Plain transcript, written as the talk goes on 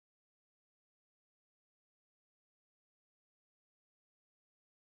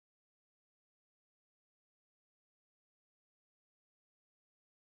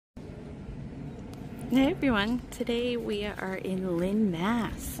Hey everyone, today we are in Lynn,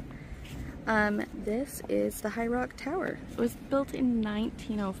 Mass. This is the High Rock Tower. It was built in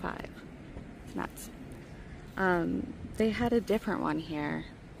 1905. Nuts. They had a different one here,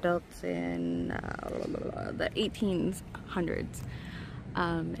 built in the 1800s.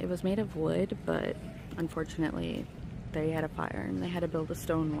 It was made of wood, but unfortunately they had a fire and they had to build a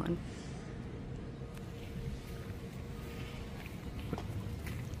stone one.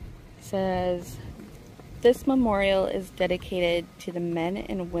 It says, this memorial is dedicated to the men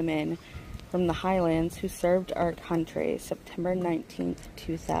and women from the Highlands who served our country, September 19th,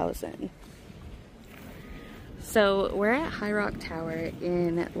 2000. So we're at High Rock Tower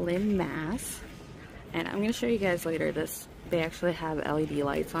in Lynn, Mass. And I'm going to show you guys later this. They actually have LED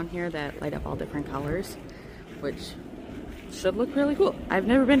lights on here that light up all different colors, which should look really cool. I've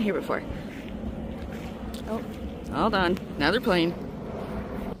never been here before. Oh, hold on. Now they're playing.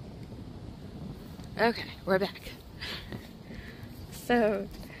 Okay, we're back. So,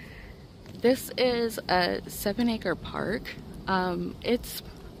 this is a 7-acre park. I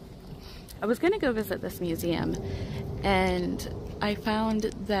was gonna go visit this museum, and I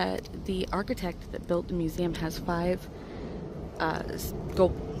found that the architect that built the museum has 5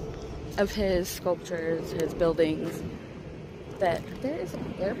 of his sculptures, his buildings, that there is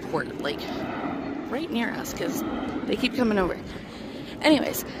an airport, like, right near us, because they keep coming over.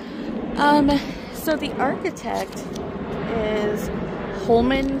 Anyways, so the architect is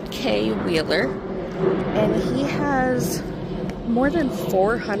Holman K. And he has more than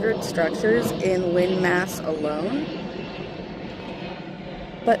 400 structures in Lynn, Mass alone.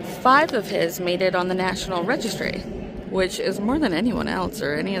 But 5 of his made it on the National Registry, which is more than anyone else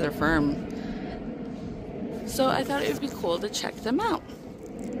or any other firm. So I thought it would be cool to check them out.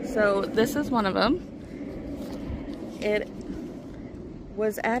 So this is one of them. It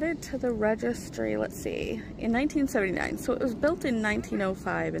was added to the registry, let's see, in 1979. So it was built in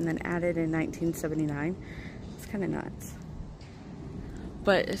 1905 and then added in 1979. It's kind of nuts.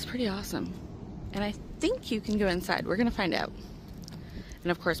 But it's pretty awesome. And I think you can go inside. We're gonna find out.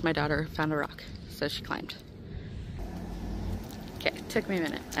 And of course my daughter found a rock, so she climbed. Okay, it took me a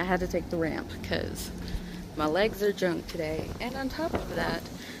minute. I had to take the ramp because my legs are junk today. And on top of that,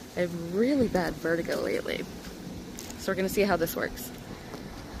 I have really bad vertigo lately. So we're gonna see how this works.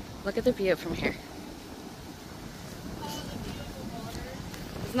 Look at the view from here.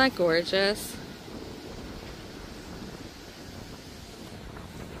 Isn't that gorgeous?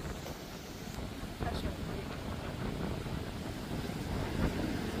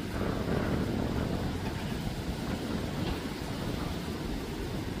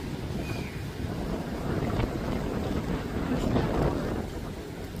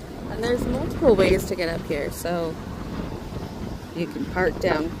 And there's multiple ways to get up here, so you can park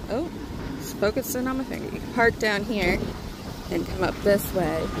down, oh, it's focusing on my finger. You can park down here and come up this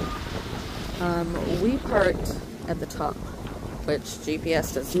way. We parked at the top, which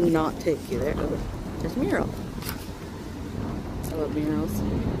GPS does not take you there. Oh, there's a mural. I love murals.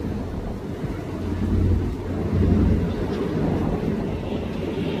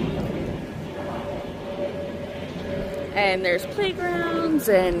 And there's playgrounds,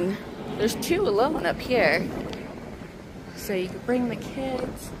 and there's 2 alone up here. So you could bring the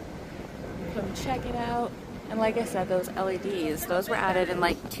kids, come check it out. And like I said, those LEDs, those were added in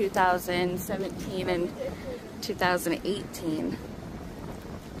like 2017 and 2018.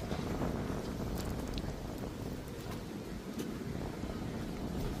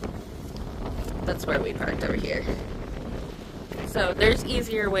 That's where we parked over here. So there's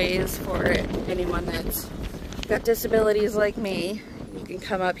easier ways for anyone that's got disabilities like me. You can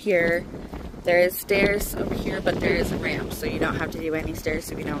come up here. There is stairs over here, but there is a ramp, so you don't have to do any stairs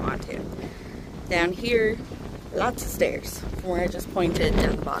if you don't want to. Down here, lots of stairs, from where I just pointed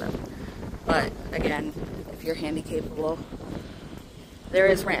down the bottom. But again, if you're handy-capable, there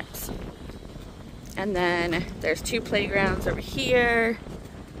is ramps. And then there's 2 playgrounds over here.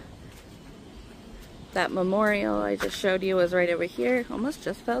 That memorial I just showed you was right over here. Almost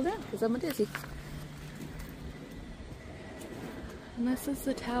just fell down because I'm a dizzy. And this is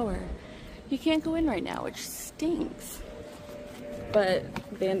the tower. You can't go in right now, which stinks. But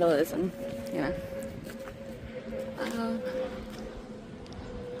vandalism, you know.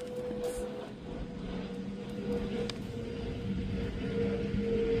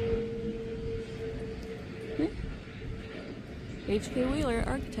 H.K. Wheeler,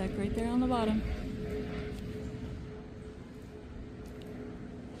 architect, right there on the bottom.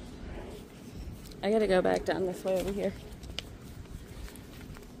 I gotta go back down this way over here.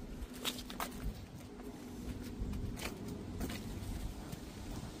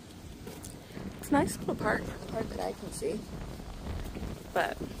 nice little park that I can see.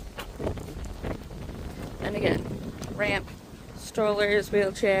 But, and again, ramp, strollers,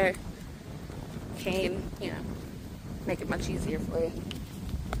 wheelchair, cane, you know, make it much easier for you.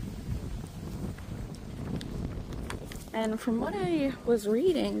 And from what I was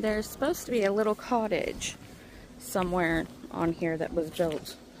reading, there's supposed to be a little cottage somewhere on here that was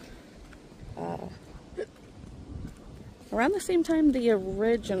built around the same time the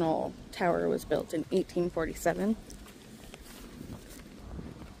original tower was built in 1847.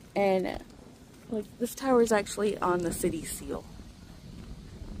 And like, this tower is actually on the city seal.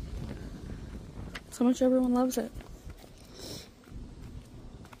 So much everyone loves it.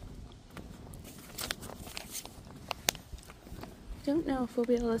 Don't know if we'll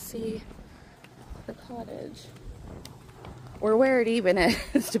be able to see the cottage or where it even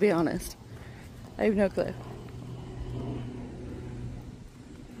is, to be honest. I have no clue.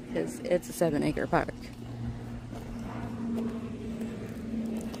 Because it's a 7-acre park.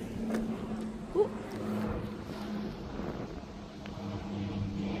 Ooh.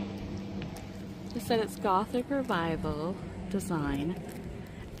 It said it's Gothic Revival design.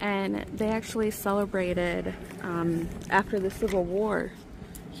 And they actually celebrated after the Civil War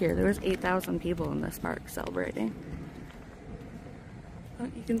here. There was 8,000 people in this park celebrating.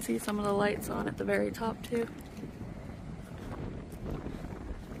 But you can see some of the lights on at the very top too.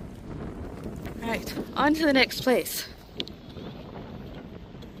 Alright, on to the next place.